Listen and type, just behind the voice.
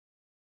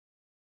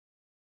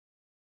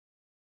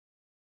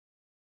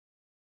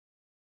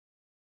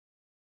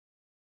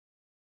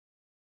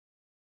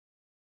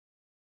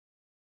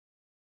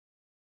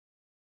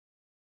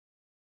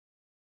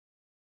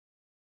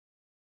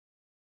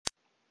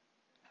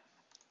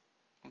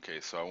Okay,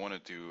 so I want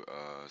to do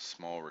a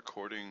small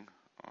recording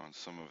on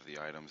some of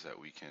the items that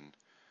we can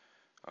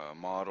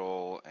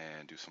model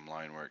and do some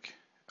line work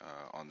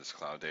on this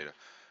cloud data.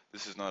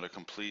 This is not a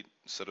complete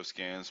set of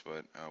scans,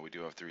 but we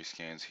do have 3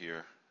 scans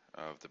here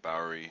of the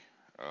Bowery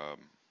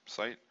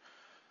site.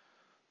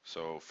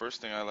 So first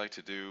thing I like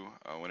to do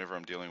whenever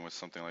I'm dealing with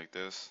something like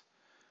this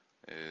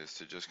is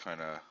to just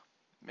kind of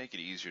make it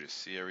easier to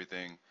see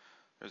everything.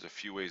 There's a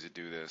few ways to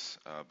do this,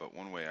 but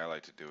one way I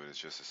like to do it is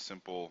just a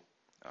simple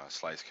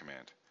slice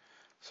command.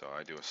 So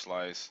I do a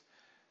slice,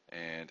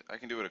 and I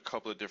can do it a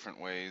couple of different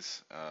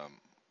ways.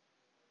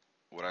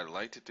 What I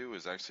like to do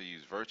is actually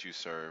use virtue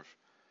serve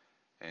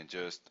and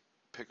just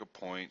pick a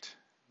point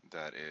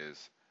that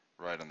is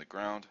right on the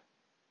ground,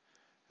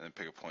 and then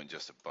pick a point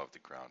just above the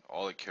ground.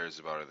 All it cares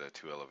about are the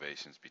 2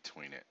 elevations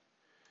between it.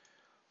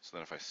 So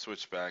then if I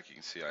switch back, you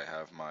can see I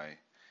have my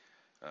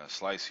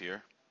slice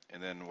here.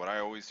 And then what I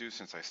always do,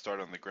 since I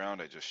start on the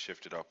ground, I just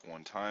shift it up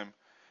one time.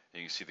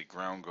 And you can see the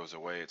ground goes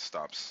away. It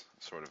stops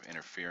sort of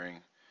interfering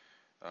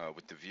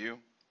with the view.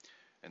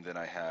 And then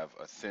I have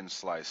a thin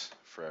slice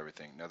for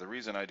everything. Now the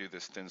reason I do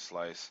this thin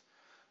slice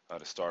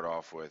to start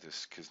off with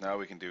is because now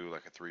we can do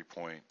like a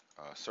 3-point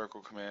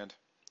circle command.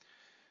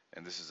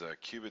 And this is a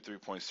Kubit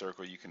 3-point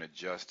circle. You can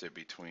adjust it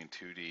between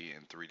 2D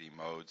and 3D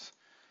modes.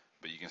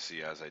 But you can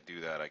see as I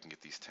do that, I can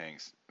get these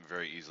tanks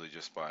very easily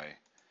just by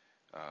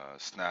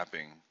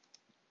snapping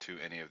to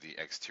any of the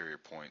exterior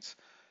points.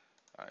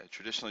 I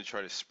traditionally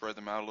try to spread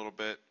them out a little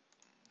bit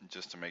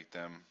just to make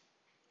them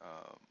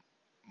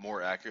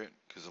more accurate,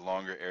 because the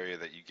longer area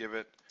that you give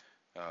it,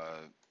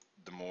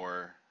 the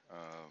more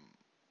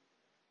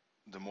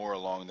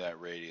along that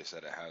radius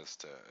that it has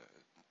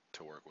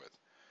to work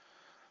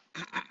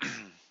with.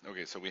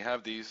 Okay, so we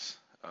have these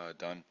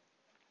done,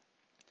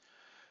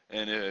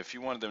 and if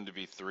you wanted them to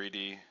be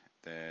 3D,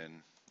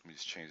 then let me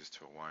just change this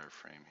to a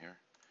wireframe here.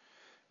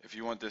 If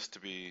you want this to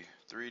be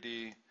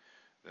 3D,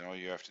 then all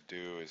you have to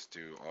do is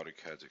do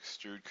AutoCAD's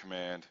extrude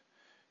command.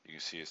 You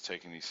can see it's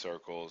taking these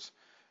circles.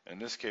 In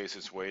this case,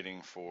 it's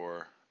waiting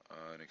for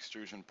an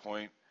extrusion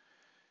point.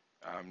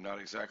 I'm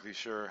not exactly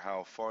sure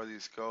how far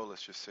these go.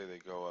 Let's just say they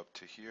go up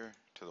to here,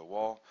 to the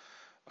wall,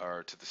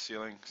 or to the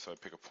ceiling. So I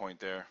pick a point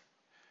there.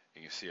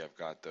 You can see I've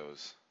got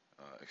those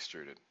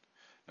extruded.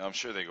 Now I'm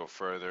sure they go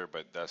further,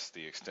 but that's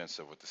the extent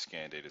of what the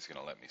scan data is going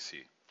to let me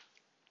see.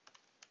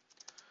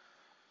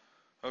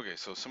 Okay,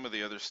 so some of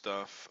the other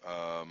stuff,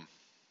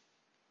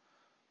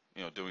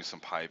 doing some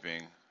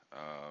piping.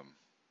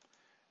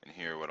 And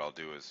here what I'll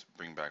do is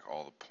bring back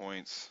all the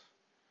points,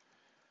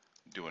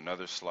 do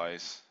another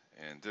slice,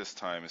 and this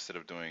time instead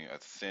of doing a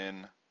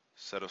thin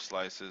set of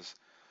slices,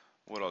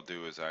 what I'll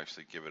do is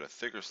actually give it a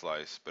thicker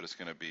slice, but it's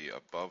going to be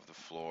above the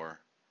floor,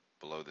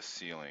 below the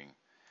ceiling,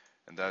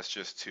 and that's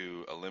just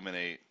to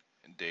eliminate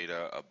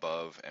data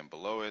above and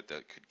below it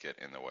that could get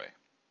in the way.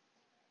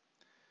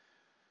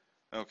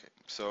 Okay,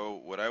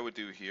 so what I would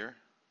do here,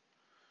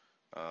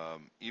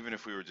 even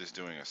if we were just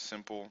doing a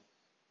simple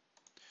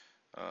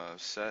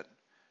set,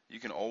 you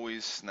can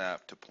always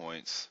snap to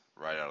points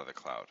right out of the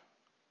cloud.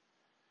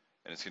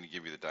 And it's going to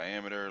give you the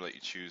diameter, let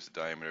you choose the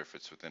diameter if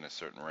it's within a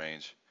certain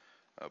range,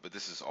 but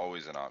this is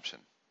always an option.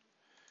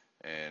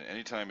 And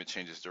anytime it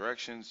changes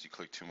directions, you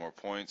click 2 more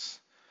points,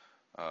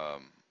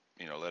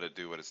 let it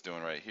do what it's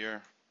doing right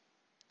here.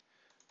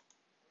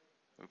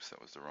 Oops,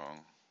 that was the wrong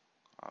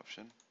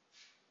option.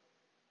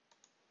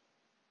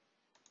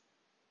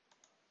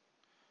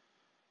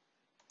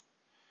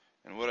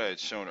 And what I had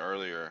shown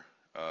earlier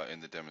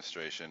in the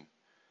demonstration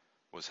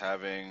was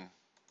having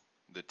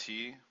the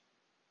T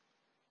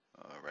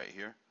right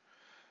here.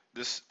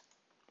 This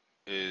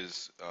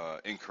is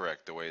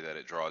incorrect the way that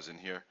it draws in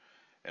here,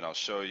 and I'll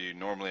show you.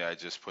 Normally I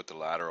just put the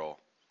lateral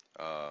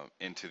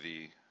into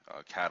the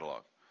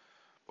catalog,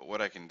 but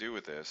what I can do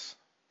with this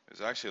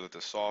is actually let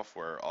the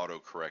software auto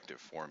correct it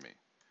for me.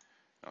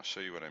 I'll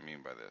show you what I mean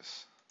by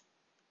this.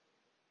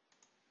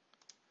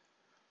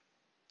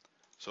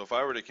 So if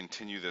I were to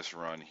continue this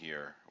run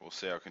here, we'll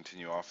say I'll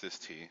continue off this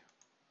T,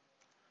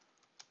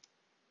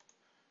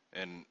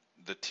 and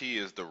the T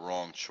is the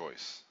wrong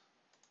choice,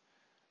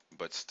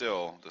 but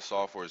still the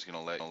software is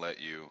going to let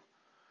you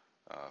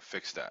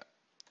fix that.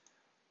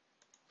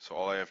 So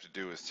all I have to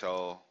do is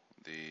tell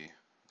the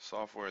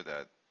software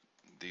that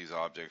these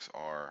objects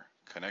are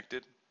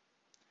connected,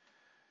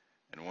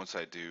 and once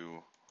I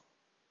do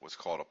what's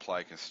called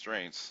apply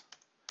constraints,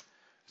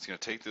 it's going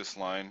to take this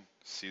line,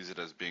 sees it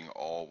as being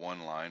all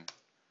one line,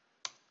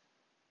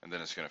 and then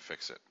it's going to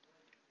fix it.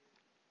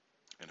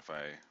 And if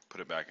I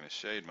put it back in a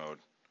shade mode,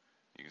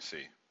 you can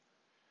see.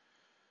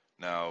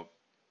 Now,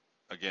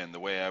 again, the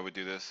way I would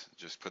do this,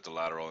 just put the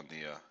lateral in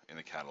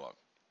the catalog.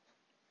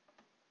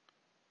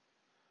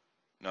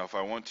 Now, if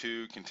I want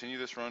to continue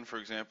this run, for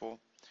example,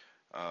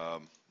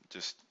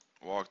 just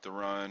walk the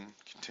run,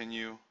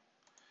 continue.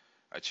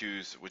 I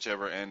choose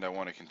whichever end I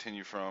want to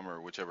continue from,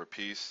 or whichever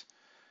piece.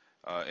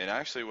 And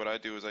actually, what I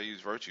do is I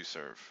use virtue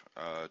serve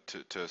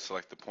to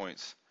select the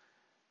points.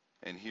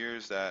 And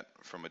here's that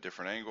from a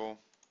different angle.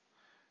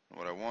 And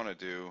what I want to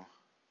do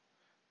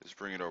is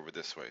bring it over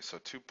this way. So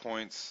 2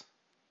 points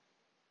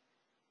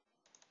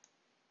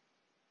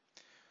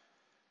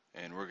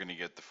and we're going to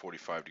get the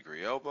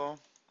 45-degree elbow.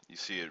 You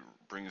see it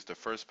brings the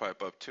first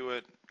pipe up to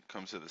it,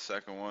 comes to the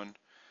second one,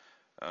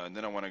 and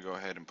then I want to go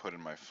ahead and put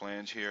in my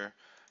flange here.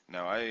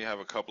 Now I have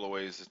a couple of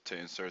ways to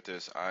insert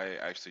this. I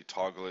actually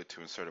toggle it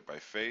to insert it by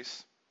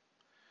face,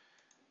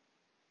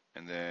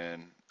 and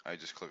then I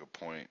just click a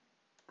point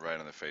right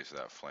on the face of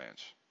that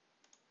flange.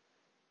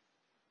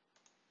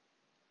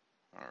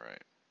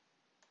 Alright.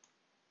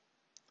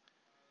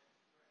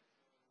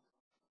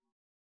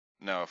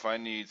 Now if I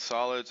need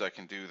solids, I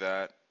can do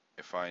that.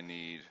 If I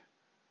need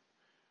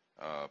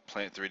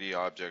plant 3D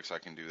objects, I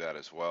can do that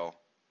as well.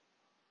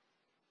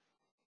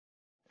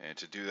 And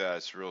to do that,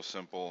 it's real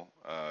simple.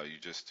 You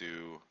just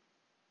do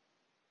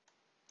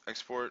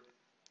export,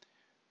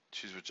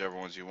 choose whichever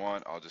ones you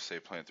want. I'll just say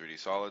plant 3D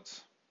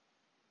solids.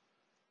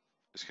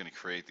 It's going to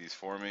create these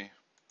for me.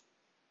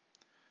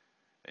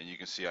 And you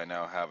can see I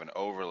now have an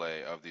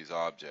overlay of these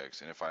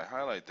objects. And if I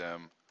highlight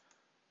them,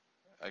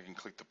 I can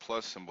click the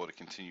plus symbol to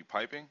continue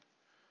piping.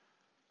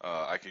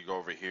 I could go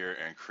over here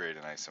and create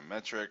an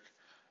isometric.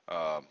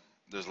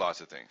 There's lots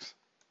of things.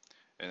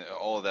 And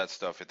all of that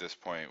stuff at this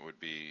point would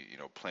be,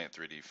 plant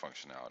 3D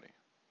functionality.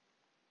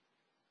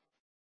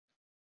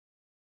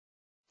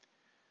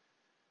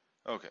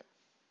 Okay.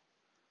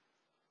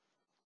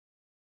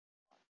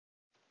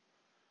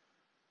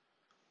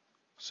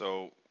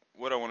 So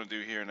what I want to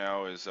do here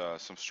now is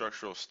some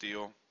structural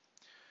steel.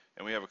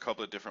 And we have a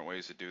couple of different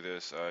ways to do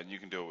this. You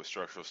can do it with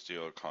structural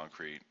steel or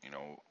concrete,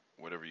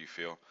 whatever you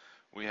feel.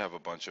 We have a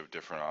bunch of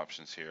different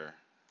options here,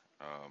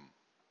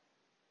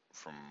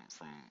 from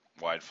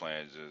wide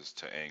flanges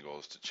to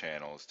angles to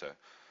channels to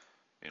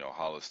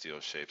hollow steel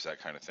shapes, that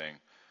kind of thing.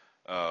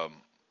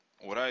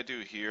 What I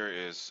do here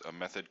is a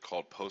method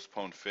called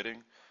postpone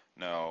fitting.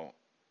 Now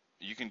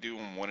you can do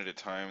them one at a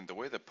time. The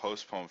way the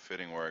postpone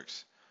fitting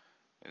works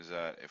is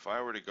that if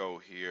I were to go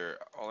here,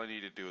 all I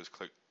need to do is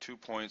click 2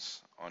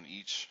 points on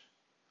each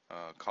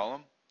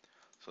column.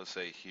 So let's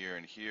say here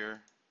and here.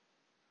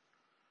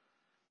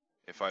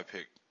 If I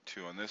pick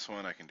 2 on this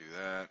one, I can do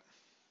that.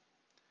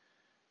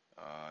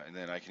 And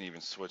then I can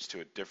even switch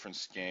to a different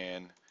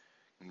scan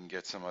and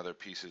get some other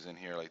pieces in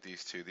here like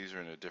these 2. These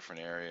are in a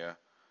different area.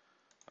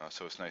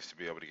 So it's nice to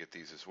be able to get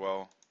these as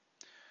well.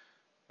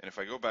 And if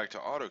I go back to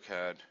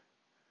AutoCAD,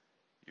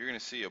 you're going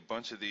to see a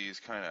bunch of these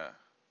kind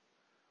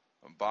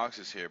of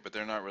boxes here, but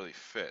they're not really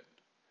fit.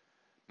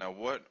 Now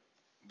what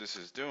this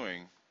is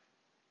doing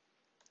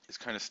is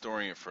kind of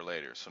storing it for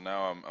later. So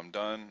now I'm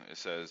done. It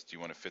says, do you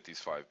want to fit these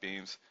 5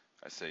 beams?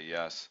 I say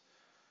yes.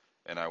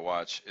 And I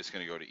watch, it's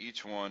going to go to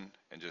each one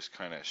and just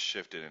kind of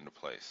shift it into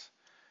place.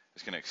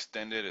 It's going to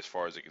extend it as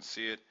far as it can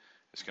see it.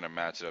 It's going to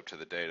match it up to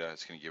the data.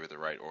 It's going to give it the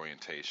right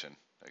orientation,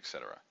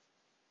 etc.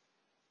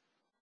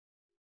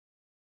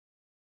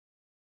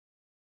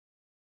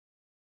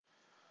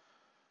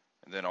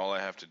 And then all I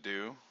have to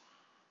do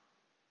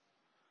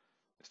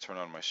is turn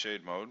on my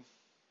shade mode.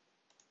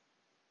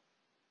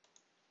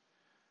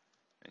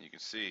 And you can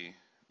see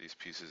these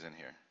pieces in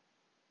here.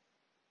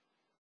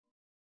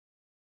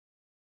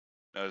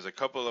 Now there's a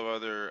couple of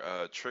other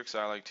tricks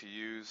I like to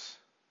use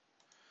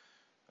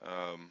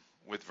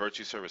with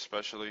VirtuServe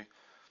especially.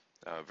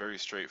 Very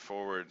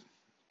straightforward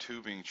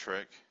tubing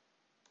trick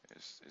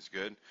is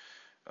good,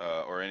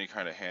 or any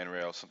kind of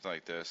handrail, something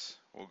like this.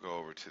 We'll go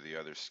over to the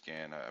other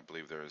scan. I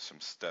believe there are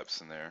some steps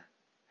in there.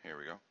 Here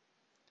we go.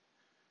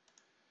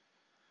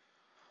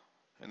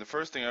 And the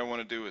first thing I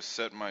want to do is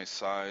set my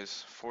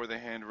size for the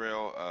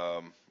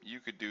handrail. You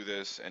could do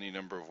this any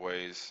number of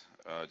ways,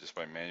 just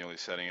by manually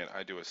setting it.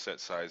 I do a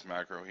set size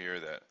macro here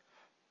that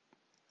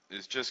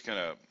is just going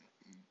to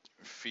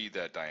feed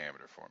that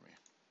diameter for me.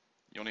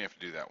 You only have to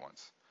do that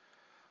once.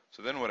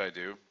 So then what I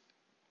do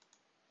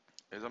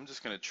is I'm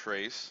just going to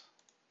trace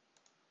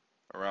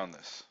around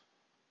this.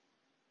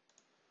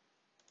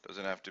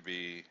 Doesn't have to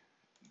be,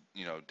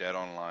 dead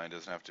on line,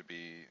 doesn't have to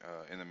be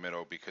in the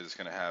middle, because it's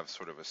going to have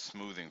sort of a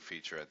smoothing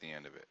feature at the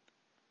end of it.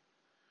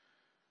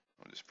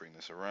 I'll just bring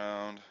this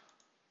around.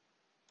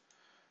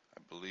 I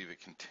believe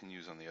it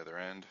continues on the other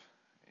end.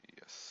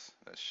 Yes,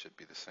 that should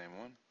be the same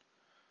one.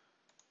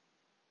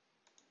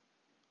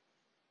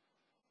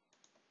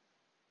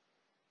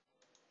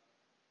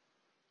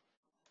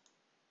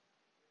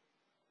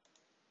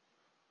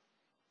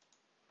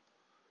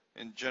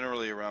 And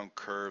generally around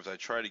curves, I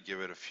try to give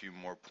it a few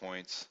more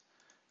points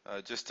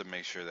just to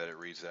make sure that it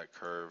reads that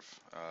curve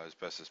as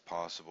best as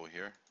possible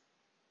here.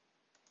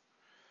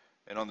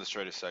 And on the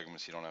straightest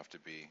segments, you don't have to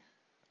be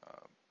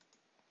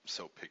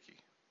so picky.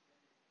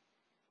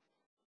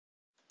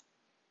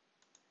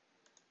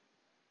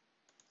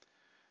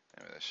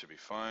 Anyway, that should be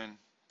fine.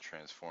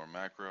 Transform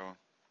macro.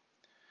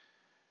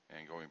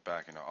 And going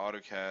back into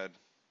AutoCAD,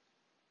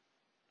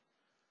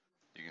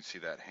 you can see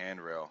that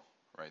handrail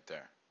right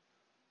there.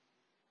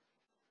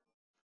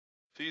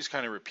 So you just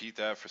kind of repeat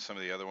that for some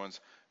of the other ones.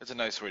 It's a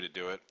nice way to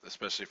do it,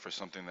 especially for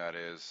something that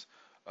is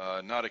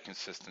not a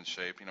consistent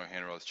shape.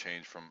 Handrails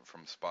change from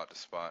spot to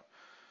spot.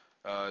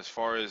 As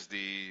far as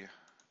the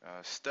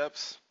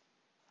steps,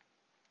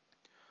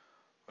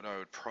 what I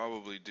would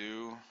probably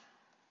do,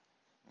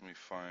 let me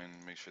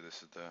make sure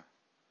this is the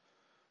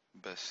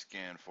best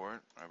scan for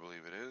it. I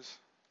believe it is.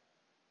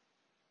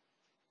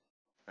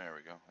 There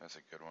we go. That's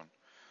a good one.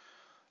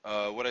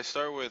 What I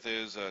start with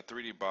is a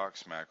 3D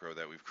box macro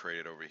that we've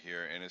created over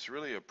here, and it's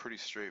really a pretty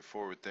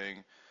straightforward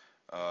thing.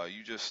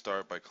 You just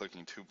start by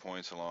clicking 2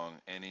 points along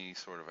any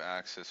sort of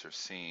axis or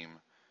seam,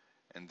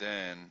 and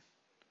then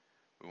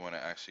we want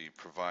to actually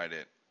provide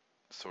it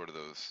sort of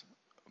those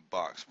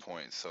box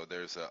points. So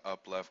there's a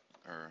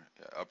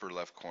upper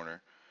left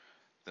corner,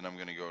 then I'm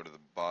going to go to the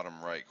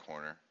bottom right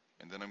corner,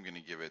 and then I'm going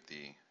to give it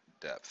the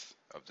depth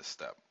of the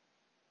step.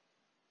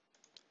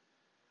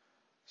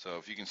 So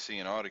if you can see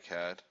in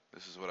AutoCAD,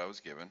 this is what I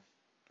was given,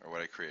 or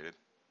what I created.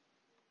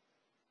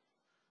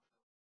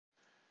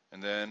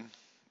 And then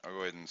I'll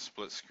go ahead and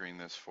split screen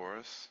this for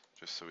us,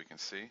 just so we can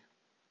see.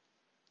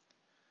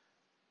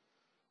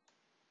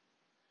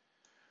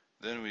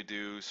 Then we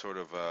do sort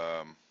of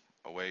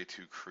a way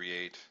to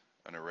create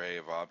an array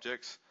of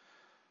objects.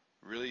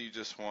 Really, you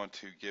just want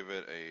to give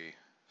it a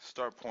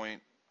start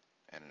point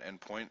and an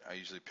end point. I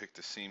usually pick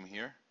the seam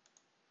here.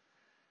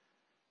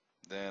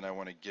 Then I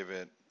want to give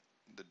it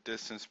the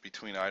distance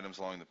between items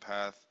along the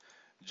path.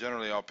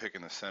 Generally, I'll pick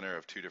in the center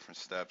of 2 different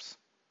steps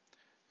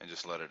and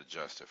just let it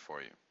adjust it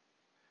for you.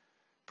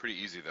 Pretty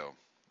easy though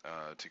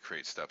to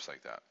create steps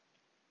like that.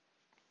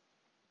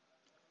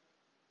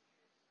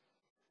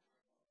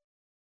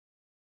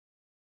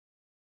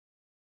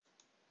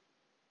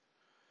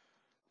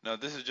 Now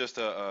this is just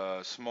a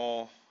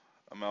small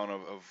amount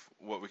of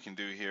what we can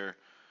do here.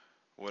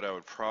 What I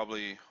would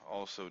probably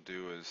also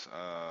do is,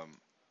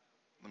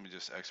 let me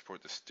just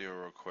export the steel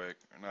real quick.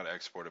 Or not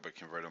export it, but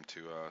convert them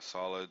to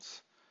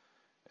solids.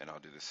 And I'll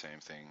do the same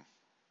thing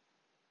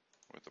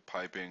with the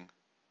piping.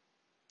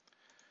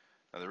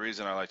 Now the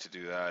reason I like to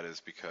do that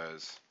is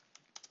because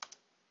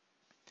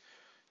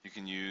you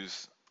can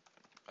use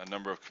a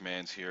number of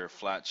commands here.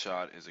 Flat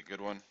shot is a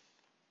good one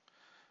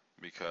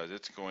because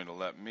it's going to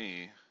let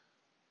me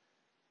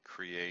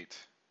create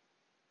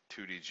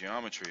 2D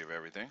geometry of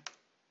everything,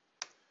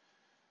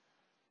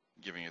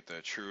 giving it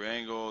the true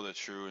angle, the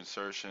true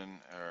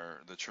insertion,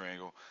 or the true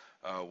angle.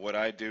 What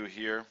I do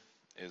here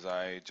is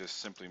I just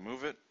simply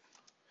move it,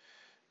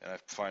 and I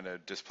find a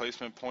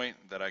displacement point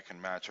that I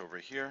can match over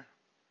here,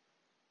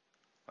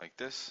 like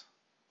this.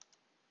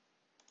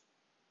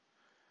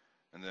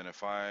 And then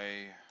if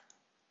I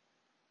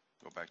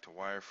go back to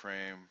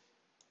wireframe,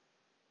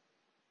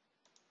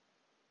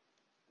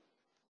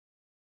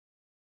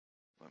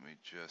 let me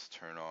just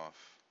turn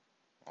off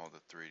all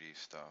the 3D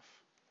stuff.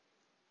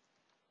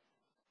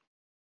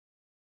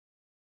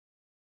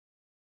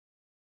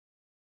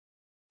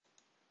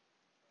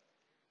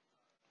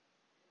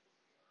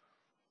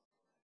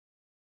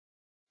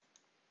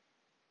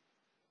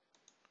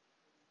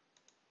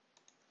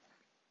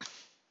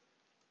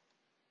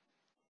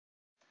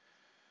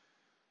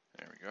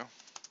 There we go.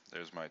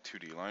 There's my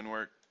 2D line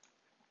work.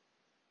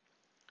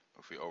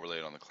 If we overlay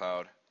it on the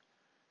cloud,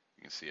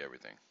 you can see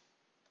everything.